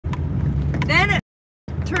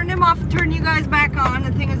turned him off, turned you guys back on.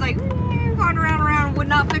 The thing is like going around, would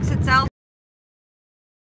not fix itself.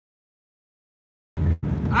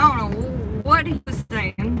 I don't know what he was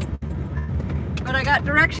saying, but I got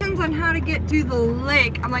directions on how to get to the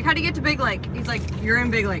lake. I'm like, how do you get to Big Lake? He's like, you're in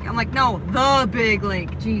Big Lake. I'm like, no, the Big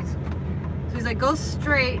Lake. Jeez. So he's like, go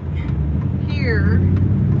straight here.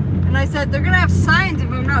 And I said, they're gonna have signs if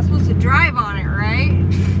I'm not supposed to drive on it, right?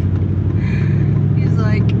 He's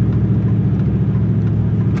like,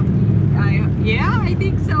 yeah, I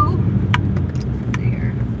think so.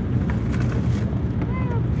 There.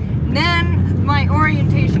 And then my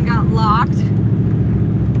orientation got locked.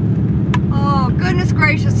 Oh, goodness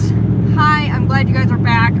gracious. Hi, I'm glad you guys are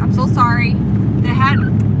back. I'm so sorry. They had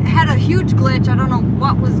a huge glitch. I don't know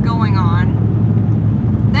what was going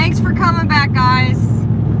on. Thanks for coming back, guys.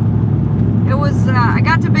 It was, I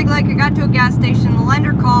got to Big Lake, I got to a gas station, the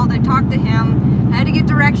lender called, I talked to him, I had to get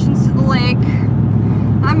directions to the lake.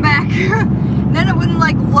 I'm back. Then it wouldn't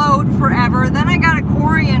like load forever. Then I got it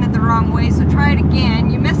oriented the wrong way, so try it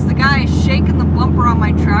again. You missed the guy shaking the bumper on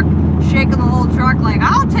my truck, shaking the whole truck like,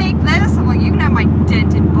 I'll take this. I'm like, you can have my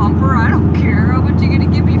dented bumper, I don't care. How much you gonna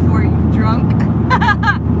give me for, you drunk?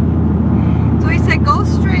 So he said, go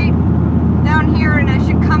straight down here and I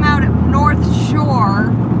should come out at North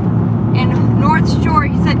Shore. And North Shore,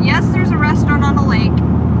 he said, yes, there's a restaurant on the lake.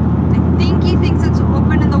 I think he thinks it's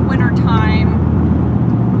open in the winter time.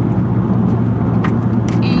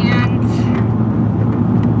 And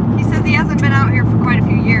he says he hasn't been out here for quite a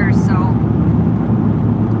few years, so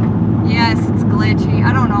yes, it's glitchy.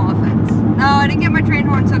 I don't know if it's... No, I didn't get my train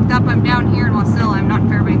horns hooked up. I'm down here in Wasilla. I'm not in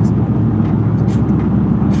Fairbanks.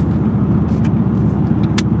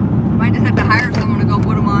 Might just have to hire someone to go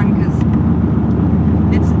put them on, because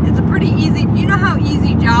it's a pretty easy... You know how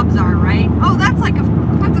easy jobs are, right? Oh, that's a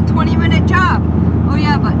 20-minute job. Oh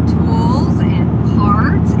yeah, but tools and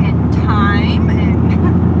parts and time and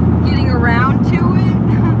getting around to it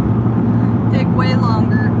take way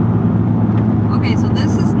longer. Okay, so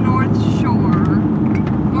this is North Shore.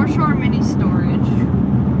 North Shore Mini Storage.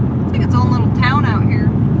 It's like its own little town out here.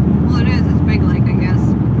 Well, it is. It's Big Lake, I guess.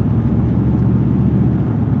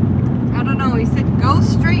 I don't know. He said, go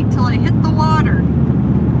straight till I hit the water.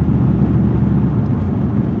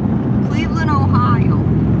 Cleveland, Ohio.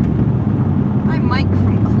 Hi, Mike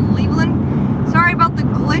from Cleveland. Sorry about the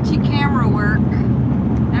glitchy camera work.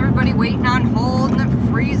 Everybody waiting on hold and it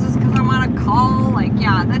freezes because I'm on a call. Like,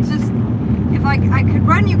 yeah, that's just... If I could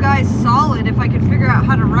run you guys solid if I could figure out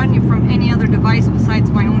how to run you from any other device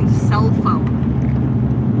besides my own cell phone.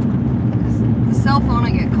 Because the cell phone,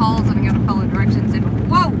 I get calls and I gotta follow directions and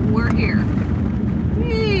whoa, we're here.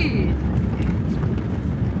 Whee.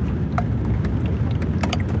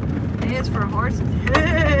 It is for horses.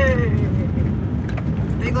 Hey.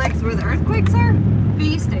 Big Lake's where the earthquakes are?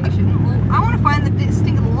 V station. Well, I want to find the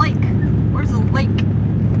stinking lake. Where's the lake?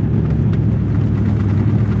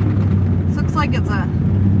 Looks like it's a...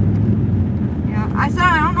 Yeah, I said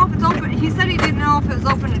I don't know if it's open. He said he didn't know if it was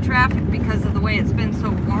open to traffic because of the way it's been so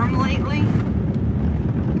warm lately.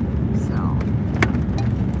 So...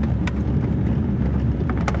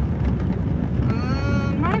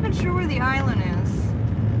 I'm not even sure where the island is.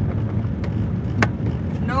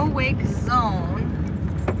 No wake zone.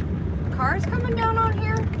 Cars coming down on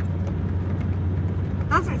here?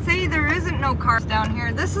 Doesn't say there isn't no cars down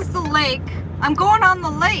here. This is the lake. I'm going on the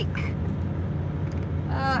lake.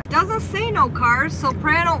 Doesn't say no cars, so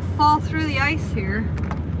pray I don't fall through the ice here.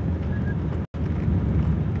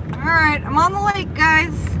 Alright, I'm on the lake,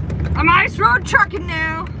 guys. I'm ice road trucking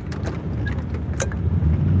now.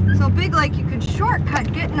 So Big Lake, you could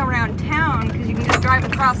shortcut getting around town because you can just drive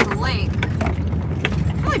across the lake.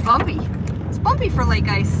 It's really bumpy. It's bumpy for lake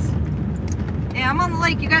ice. Yeah, I'm on the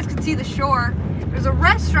lake. You guys can see the shore. There's a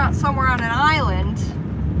restaurant somewhere on an island.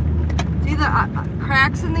 See the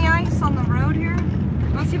cracks in the ice on the road here?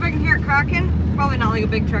 Let's see if I can hear it cracking. Probably not like a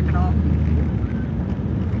big truck at all.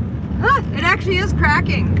 Ah, it actually is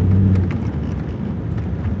cracking.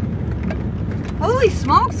 Holy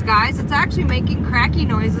smokes, guys. It's actually making cracky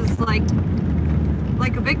noises like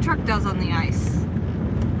a big truck does on the ice.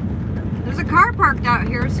 There's a car parked out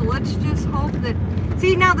here, so let's just hope that...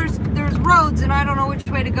 See, now there's roads, and I don't know which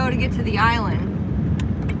way to go to get to the island.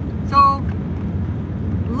 So,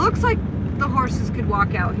 looks like the horses could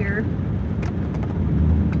walk out here.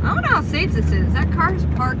 I don't know how safe this is. That car's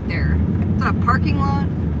parked there. It's a parking lot.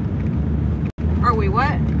 Are we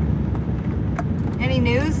what? Any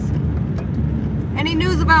news? Any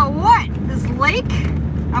news about what? This lake?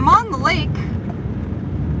 I'm on the lake.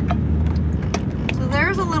 So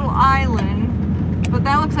there's a little island, but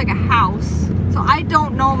that looks like a house. So I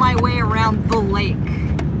don't know my way around the lake.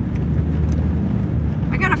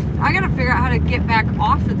 gotta figure out how to get back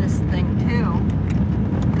off of this thing too.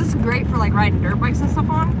 This is great for like riding dirt bikes and stuff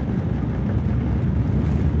on.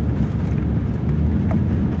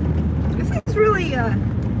 This is really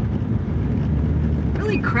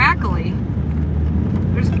really crackly.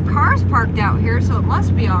 There's cars parked out here, so it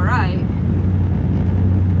must be all right.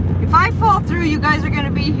 If I fall through, you guys are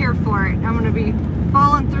gonna be here for it. I'm gonna be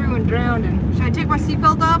falling through and drowning. Should I take my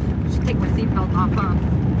seatbelt off? I should take my seatbelt off, huh?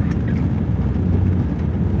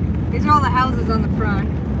 These are all the houses on the front.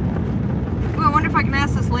 Ooh, I wonder if I can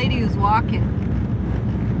ask this lady who's walking.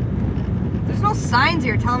 There's no signs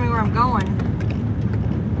here telling me where I'm going.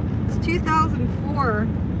 It's 2004.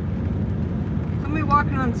 Somebody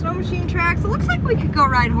walking on snow machine tracks. It looks like we could go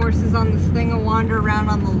ride horses on this thing and wander around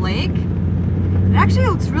on the lake. It actually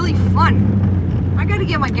looks really fun. I gotta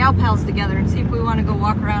get my gal pals together and see if we want to go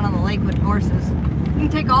walk around on the lake with horses. You can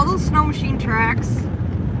take all those snow machine tracks.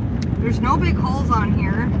 There's no big holes on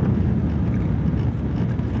here.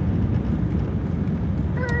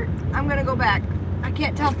 I'm gonna go back. I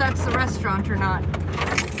can't tell if that's the restaurant or not.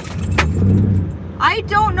 I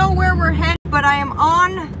don't know where we're headed, but I am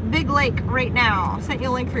on Big Lake right now. I sent you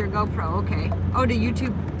a link for your GoPro, okay. Oh, to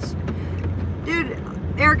YouTube. Dude,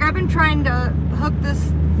 Eric, I've been trying to hook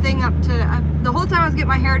this thing up to, the whole time I was getting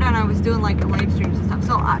my hair done, I was doing like live streams and stuff.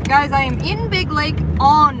 So guys, I am in Big Lake,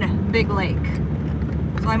 on Big Lake.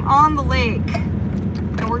 So I'm on the lake,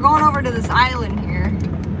 and we're going over to this island here.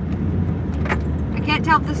 I can't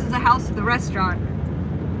tell if this is a house or the restaurant.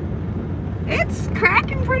 It's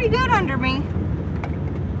cracking pretty good under me.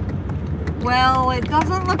 Well, it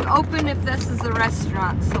doesn't look open if this is a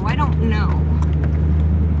restaurant, so I don't know.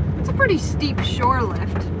 It's a pretty steep shore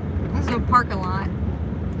lift. This is a parking lot.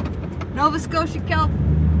 Nova Scotia,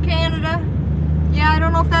 Canada. Yeah, I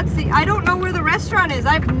don't know if that's the, I don't know where the restaurant is.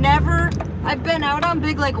 I've been out on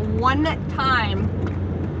Big Lake one time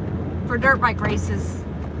for dirt bike races.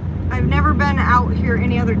 I've never been out here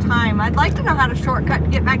any other time. I'd like to know how to shortcut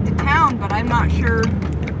and get back to town, but I'm not sure.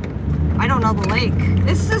 I don't know the lake.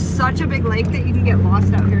 This is such a big lake that you can get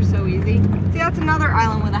lost out here so easy. See, that's another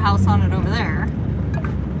island with a house on it over there.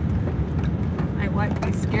 I might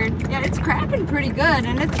be scared. Yeah, it's cracking pretty good,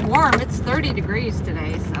 and it's warm. It's 30 degrees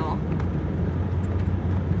today, so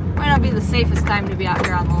might not be the safest time to be out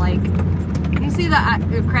here on the lake. Can you see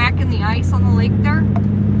the crack in the ice on the lake there?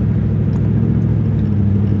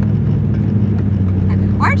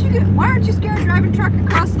 Why aren't you scared driving truck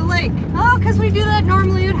across the lake? Oh, because we do that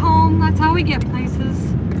normally at home. That's how we get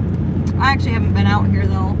places. I actually haven't been out here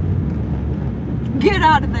though. Get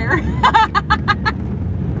out of there.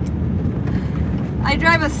 I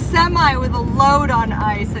drive a semi with a load on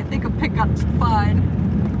ice. I think a pickup's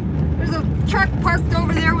fine. There's a truck parked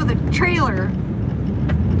over there with a trailer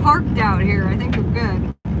parked out here. I think we're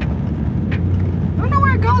good. I don't know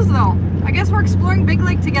where it goes though. I guess we're exploring Big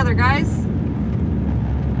Lake together, guys.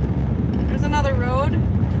 There's another road.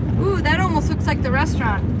 Ooh, that almost looks like the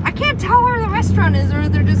restaurant. I can't tell where the restaurant is, or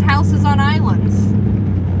they're just houses on islands.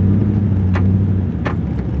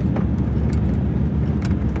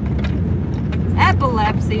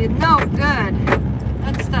 Epilepsy, no good.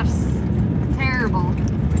 That stuff's terrible.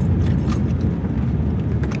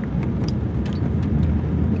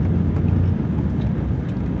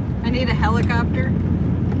 I need a helicopter.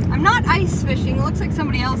 I'm not ice fishing. It looks like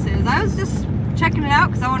somebody else is. I was just checking it out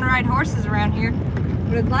because I want to ride horses around here.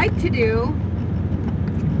 What I'd like to do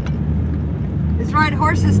is ride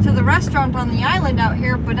horses to the restaurant on the island out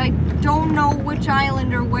here, but I don't know which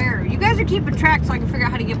island or where. You guys are keeping track so I can figure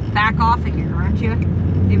out how to get back off of here, aren't you?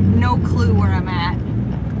 You have no clue where I'm at.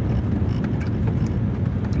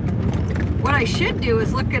 What I should do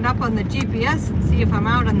is look it up on the GPS and see if I'm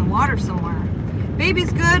out in the water somewhere.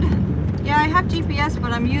 Baby's good. Yeah, I have GPS,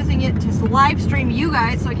 but I'm using it to live stream you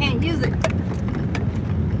guys, so I can't use it.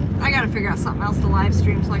 I gotta figure out something else to live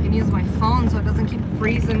stream so I can use my phone so it doesn't keep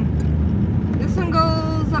freezing. This one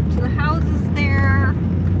goes up to the houses there.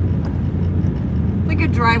 It's like a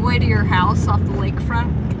driveway to your house off the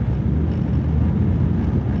lakefront.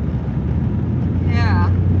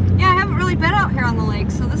 Yeah. Yeah, I haven't really been out here on the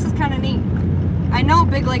lake, so this is kind of neat. I know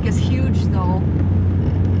Big Lake is huge though.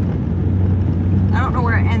 I don't know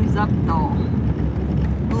where it ends up though.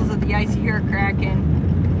 Those are the ice you hear cracking.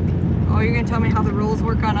 Oh, you're gonna tell me how the rules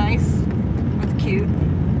work on ice? That's cute.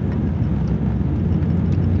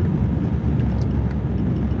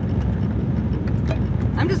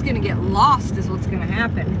 I'm just gonna get lost is what's gonna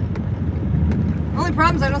happen. The only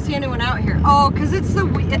problem is I don't see anyone out here. Oh, because it's a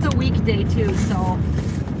weekday too, so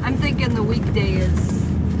I'm thinking the weekday is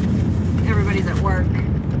everybody's at work.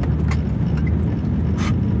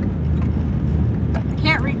 I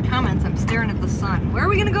can't read comments. I'm staring at the sun. Where are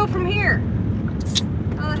we gonna go from here?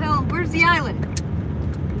 How the hell? Where's the island?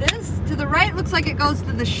 This to the right looks like it goes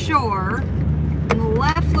to the shore, and the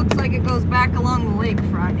left looks like it goes back along the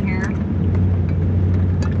lakefront here.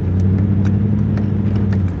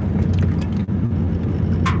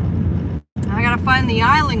 I gotta find the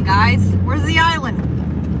island, guys. Where's the island?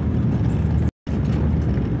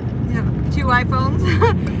 You have 2 iPhones?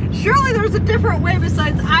 Surely there's a different way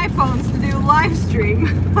besides iPhones to do live stream.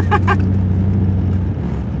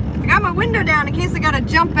 I got my window down in case I gotta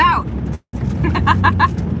jump out.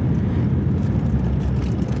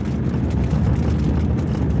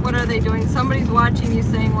 What are they doing? Somebody's watching you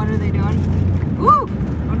saying, what are they doing? Woo!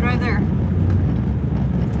 Don't drive there.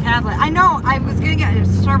 Tablet. I know, I was gonna get a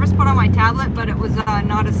service put on my tablet, but it was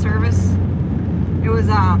not a service. It was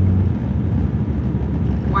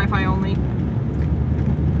Wi-Fi only.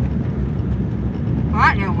 Well,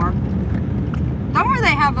 that didn't work.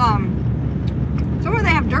 Somewhere they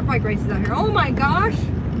have dirt bike races out here. Oh my gosh!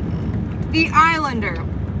 The Islander.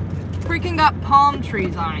 Freaking got palm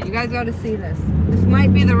trees on it. You guys gotta see this. This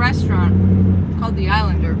might be the restaurant called the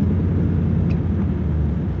Islander.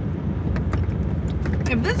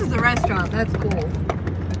 If this is a restaurant, that's cool.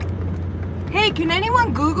 Hey, can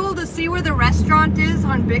anyone Google to see where the restaurant is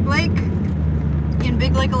on Big Lake? In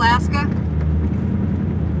Big Lake, Alaska?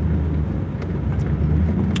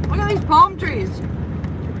 Look at these palm trees.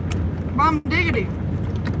 Bomb diggity.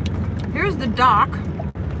 Here's the dock.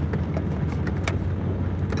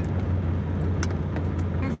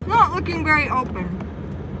 It's not looking very open.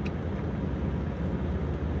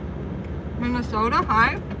 Minnesota,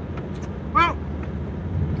 hi. Well,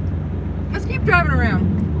 let's keep driving around.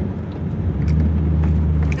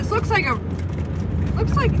 This looks like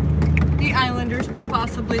the Islander's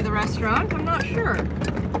possibly the restaurant. I'm not sure.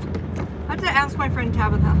 I have to ask my friend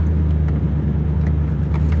Tabitha.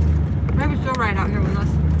 Maybe she'll ride out here with us.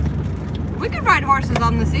 We could ride horses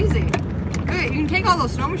on this easy. You can take all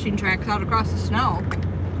those snow machine tracks out across the snow.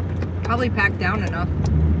 Probably packed down enough.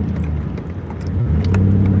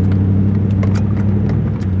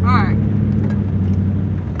 Alright.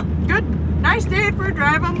 Good. Nice day for a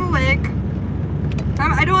drive on the lake.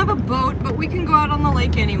 I don't have a boat, but we can go out on the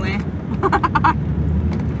lake anyway.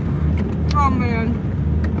 Oh man.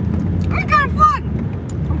 It's kind of fun.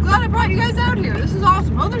 I'm glad I brought you guys out here. This is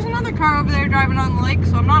awesome. Oh, there's another car over there driving on the lake,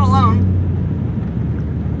 so I'm not alone.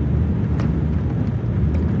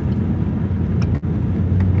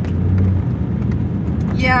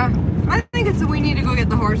 Yeah, I think it's that we need to go get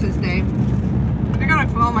the horses day. I gotta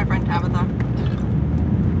follow my friend Tabitha.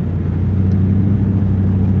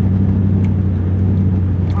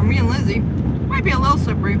 Or me and Lizzie. Might be a little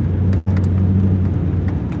slippery.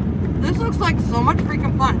 This looks like so much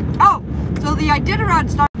freaking fun. Oh, so the Iditarod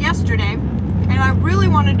started yesterday, and I really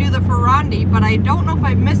want to do the Ferrandi, but I don't know if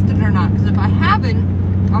I've missed it or not, because if I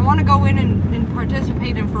haven't, I want to go in and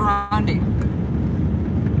participate in Ferrandi.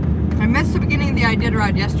 I missed the beginning of the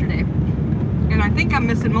Iditarod yesterday, and I think I'm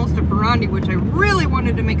missing most of Ferrandi, which I really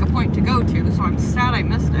wanted to make a point to go to, so I'm sad I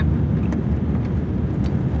missed it.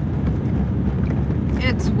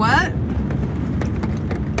 It's what?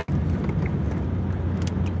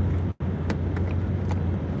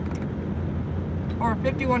 Or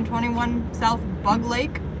 5121 South Bug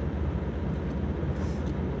Lake.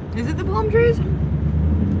 Is it the palm trees?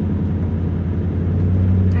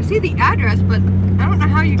 I see the address, but I don't know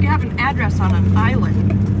how you have an address on an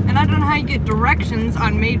island. And I don't know how you get directions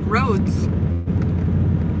on made roads.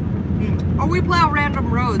 Oh, we plow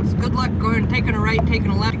random roads. Good luck going, taking a right,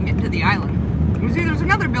 taking a left, and getting to the island. You see, there's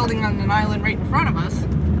another building on an island right in front of us.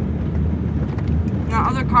 That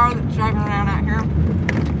other car that's driving around out here.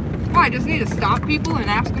 Oh, I just need to stop people and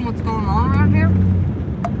ask them what's going on around here.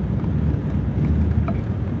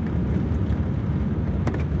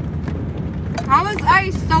 How is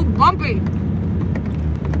ice so bumpy?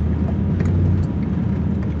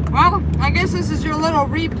 Well, I guess this is your little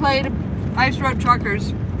replay to Ice Road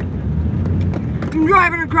Truckers. I'm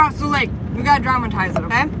driving across the lake. We gotta dramatize it,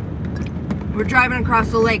 okay? We're driving across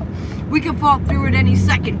the lake. We can fall through at any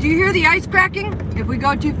second. Do you hear the ice cracking? If we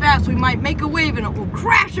go too fast, we might make a wave and it will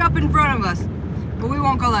crash up in front of us. But we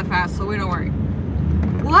won't go that fast, so we don't worry.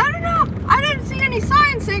 Well, I don't know. I didn't see any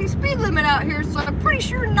signs saying speed limit out here, so I'm pretty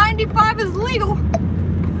sure 95 is legal.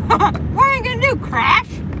 What are you gonna do, crash?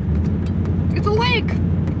 It's a lake.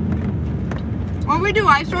 When we do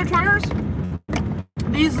Ice Road Truckers,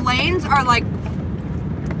 these lanes are like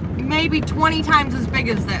maybe 20 times as big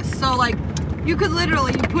as this. So like, you could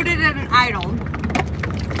literally, you put it at an idle,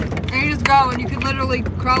 and you just go and you could literally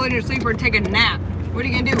crawl in your sleeper and take a nap. What are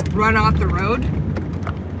you gonna do, run off the road?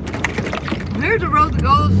 Here there's a road that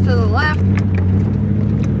goes to the left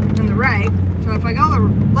and the right. So if I go the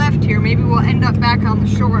left here, maybe we'll end up back on the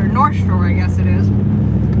shore, North Shore, I guess it is.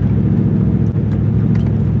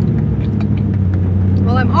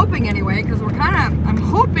 Well, I'm hoping anyway, because I'm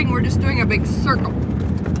hoping we're just doing a big circle.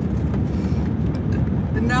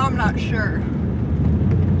 And now I'm not sure.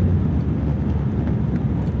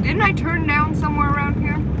 Didn't I turn down somewhere around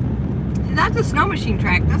here? See, that's a snow machine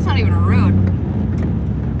track. That's not even a road.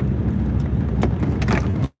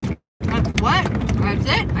 That's what? That's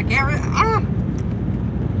it? I can't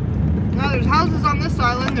No, there's houses on this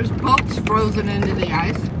island. There's boats frozen into the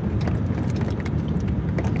ice.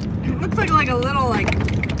 It looks like a little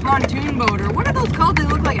pontoon boat, or what are those called? They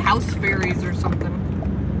look like house ferries or something.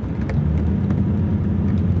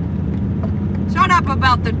 Shut up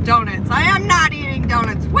about the donuts. I am not eating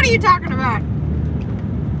donuts. What are you talking about?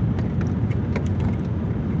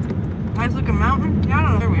 Nice looking mountain. Yeah, I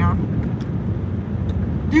don't know. There we are.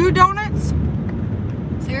 Do donuts?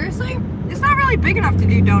 Seriously? It's not really big enough to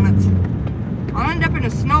do donuts. I'll end up in a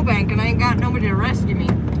snowbank and I ain't got nobody to rescue me.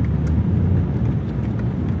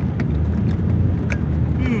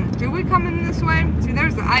 Do we come in this way? See,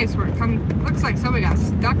 there's the ice where it comes. Looks like somebody got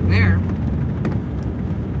stuck there.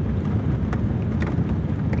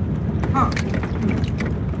 Huh.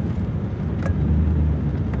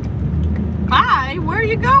 Hi, where are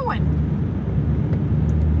you going?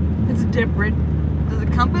 It's different. Does the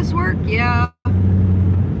compass work? Yeah. I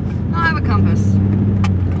don't have a compass.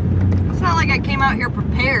 It's not like I came out here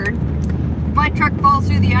prepared. If my truck falls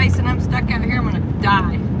through the ice and I'm stuck out here, I'm gonna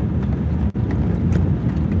die.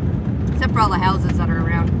 Except for all the houses that are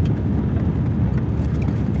around.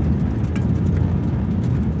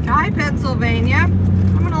 Hi, Pennsylvania.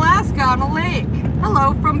 I'm in Alaska on a lake.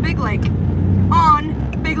 Hello from Big Lake. On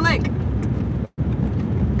Big Lake.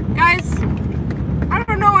 Guys, I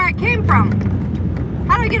don't know where I came from.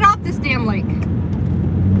 How do I get off this damn lake?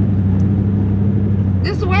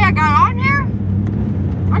 This is the way I got on here?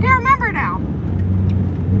 I can't remember now.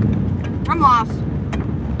 I'm lost.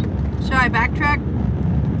 Should I backtrack?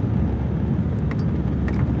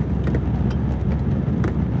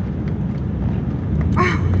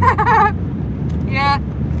 Yeah,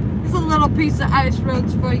 it's a little piece of ice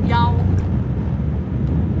roads for y'all.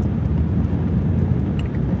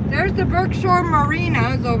 There's the Berkshire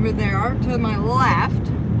Marinas over there to my left.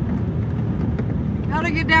 How'd I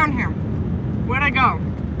get down here? Where'd I go?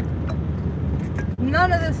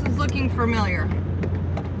 None of this is looking familiar.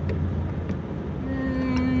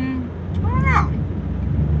 I don't know.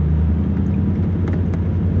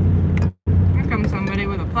 Here comes somebody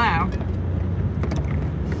with a plow.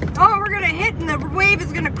 Oh, we're gonna hit and the wave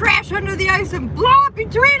is gonna crash under the ice and blow up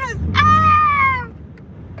between us. Ah!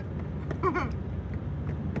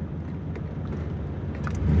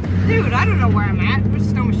 Dude, I don't know where I'm at. There's a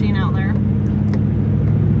snow machine out there.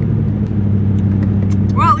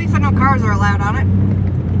 Well, at least I know cars are allowed on it.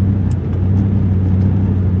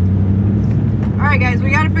 Alright guys,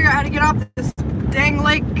 we gotta figure out how to get off this dang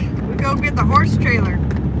lake. We go get the horse trailer.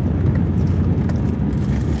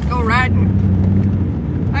 Go riding.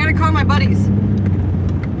 I gotta call my buddies.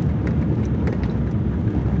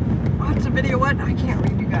 Watch the video. What? I can't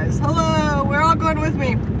read you guys. Hello, we're all going with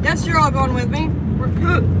me. Yes, you're all going with me.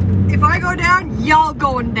 If I go down, y'all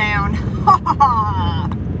going down. Ha ha ha.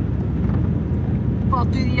 Fall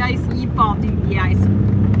through the ice, you fall through the ice.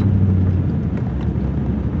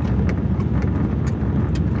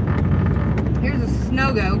 Here's a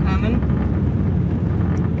snow-go coming.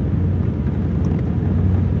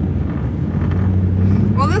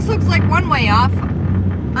 Well, this looks like one way off.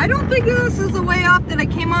 I don't think this is the way off that I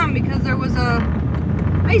came on because there was a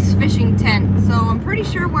ice fishing tent. So I'm pretty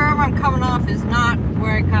sure wherever I'm coming off is not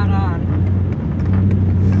where I got on.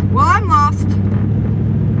 Well, I'm lost.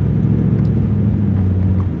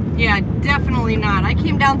 Yeah, definitely not. I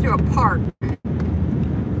came down through a park.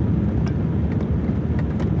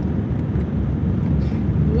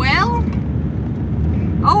 Well,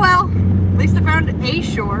 oh well. At least I found a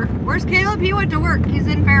shore. Where's Caleb? He went to work. He's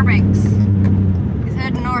in Fairbanks. He's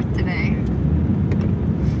heading north today.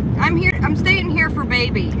 I'm here. I'm staying here for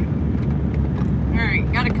baby.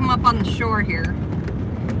 Alright, gotta come up on the shore here.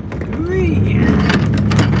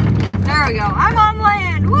 There we go. I'm on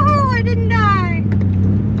land. Woohoo! I didn't die.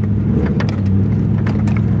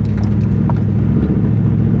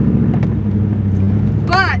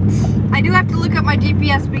 But I do have to look up my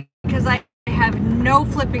GPS because I have no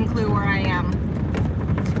flipping clue where I am.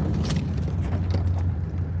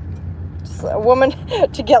 Just a woman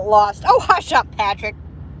to get lost. Oh, hush up, Patrick.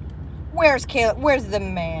 Where's Caleb? Where's the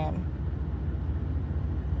man?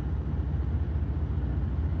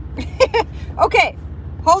 Okay,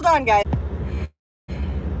 hold on, guys.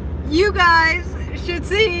 You guys should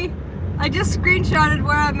see, I just screenshotted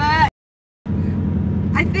where I'm at.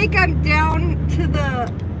 I think I'm down to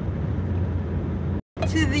the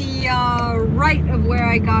right of where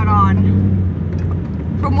I got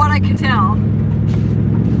on, from what I can tell.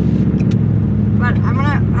 But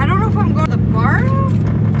I don't know if I'm going to the barn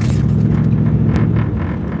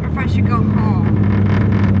or if I should go home.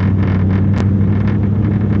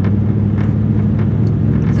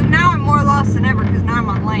 So now I'm more lost than ever because now I'm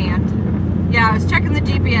on land. Yeah, I was checking the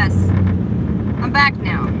GPS. I'm back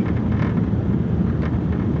now.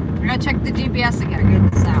 I gotta check the GPS again to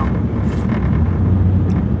get this out.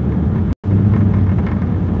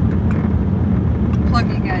 Plug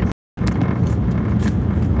you guys.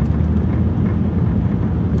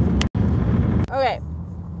 Okay.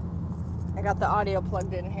 I got the audio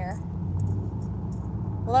plugged in here.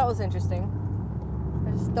 Well, that was interesting.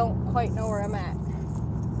 I just don't quite know where I'm at.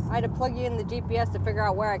 I had to plug you in the GPS to figure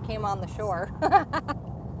out where I came on the shore.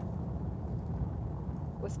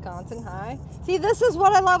 Wisconsin, hi. See, this is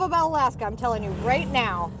what I love about Alaska. I'm telling you right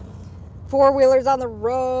now. Four-wheelers on the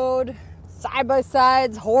road,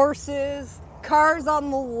 side-by-sides, horses, cars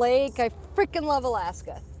on the lake. I freaking love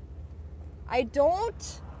Alaska. I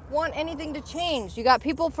don't want anything to change. You got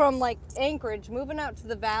people from like Anchorage moving out to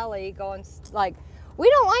the valley going like, we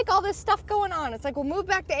don't like all this stuff going on. It's like, we'll move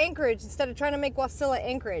back to Anchorage instead of trying to make Wasilla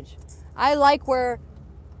Anchorage. I like where,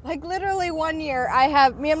 like literally one year,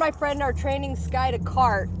 me and my friend are training Sky to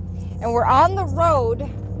kart, and we're on the road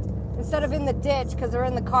instead of in the ditch because they're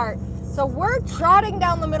in the cart. So we're trotting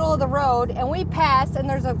down the middle of the road and we pass and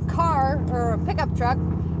there's a car or a pickup truck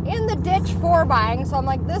in the ditch forbying. So I'm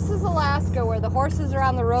like, this is Alaska where the horses are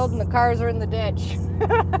on the road and the cars are in the ditch.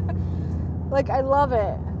 Like, I love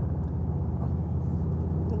it.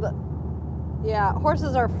 Yeah,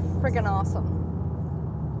 horses are freaking awesome.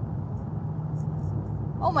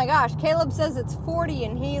 Oh my gosh, Caleb says it's 40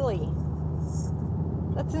 in Healy.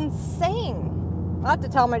 That's insane. I'll have to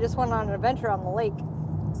tell him I just went on an adventure on the lake.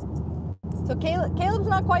 So Caleb's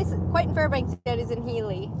not quite in Fairbanks yet, he's in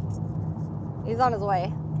Healy. He's on his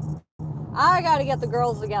way. I gotta get the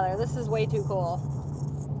girls together. This is way too cool.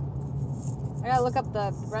 I gotta look up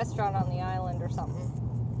the restaurant on the island or something.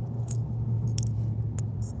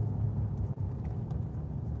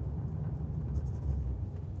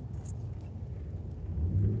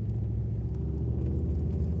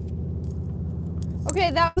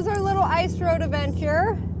 Okay, that was our little ice road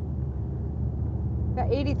adventure. Got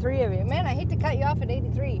 83 of you. Man, I hate to cut you off at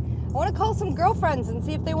 83. I want to call some girlfriends and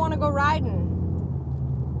see if they want to go riding.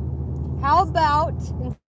 How about,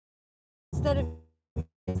 instead of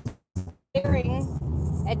staring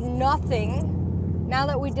at nothing, now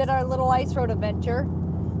that we did our little ice road adventure,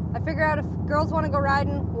 I figure out if girls want to go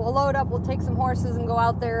riding, we'll load up, we'll take some horses and go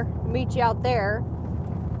out there, meet you out there.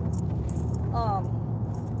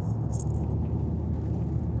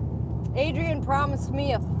 Adrian promised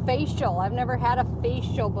me a facial. I've never had a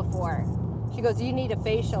facial before. She goes, you need a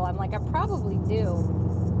facial. I'm like, I probably do.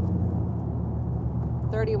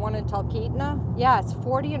 31 in Talkeetna. Yeah, it's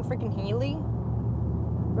 40 in freaking Healy.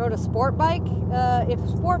 Rode a sport bike. If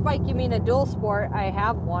sport bike you mean a dual sport, I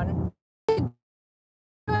have one.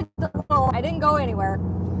 I didn't go anywhere.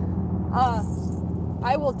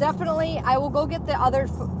 I will go get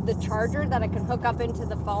the charger that I can hook up into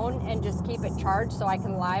the phone and just keep it charged so I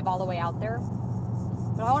can live all the way out there.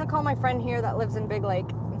 But I want to call my friend here that lives in Big Lake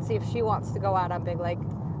and see if she wants to go out on Big Lake.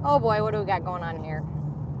 Oh boy, what do we got going on here?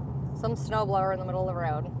 Some snowblower in the middle of the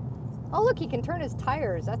road. Oh look, he can turn his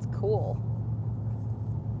tires. That's cool.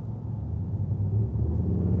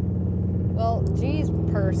 Well, geez,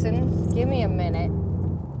 person, give me a minute.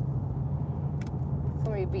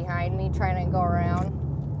 Somebody behind me trying to go around.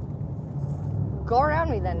 Go around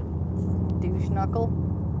me then, douche knuckle,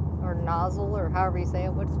 or nozzle, or however you say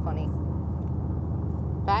it. What's funny?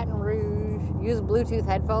 Baton Rouge. Use Bluetooth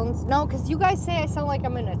headphones? No, because you guys say I sound like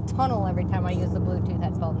I'm in a tunnel every time I use the Bluetooth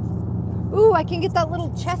headphones. Ooh, I can get that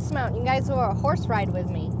little chest mount. You guys will a horse ride with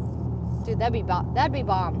me. Dude, that'd be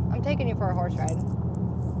bomb. I'm taking you for a horse ride.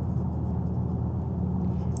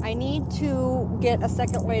 I need to get a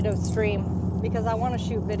second way to stream because I want to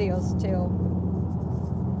shoot videos too.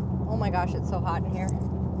 Oh my gosh, it's so hot in here.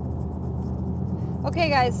 Okay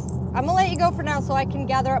guys, I'm gonna let you go for now so I can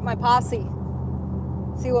gather up my posse.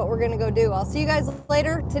 See what we're gonna go do. I'll see you guys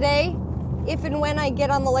later today. If and when I get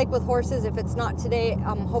on the lake with horses, if it's not today,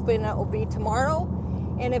 I'm hoping it will be tomorrow.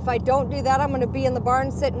 And if I don't do that, I'm gonna be in the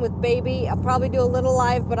barn sitting with baby. I'll probably do a little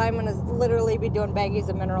live, but I'm gonna literally be doing baggies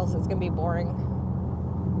of minerals. It's gonna be boring.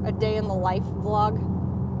 A day in the life vlog.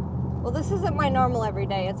 Well, this isn't my normal every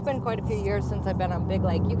day. It's been quite a few years since I've been on Big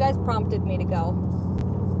Lake. You guys prompted me to go.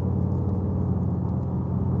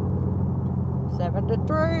 7 to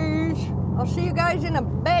 3. I'll see you guys in a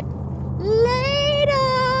bit. Later.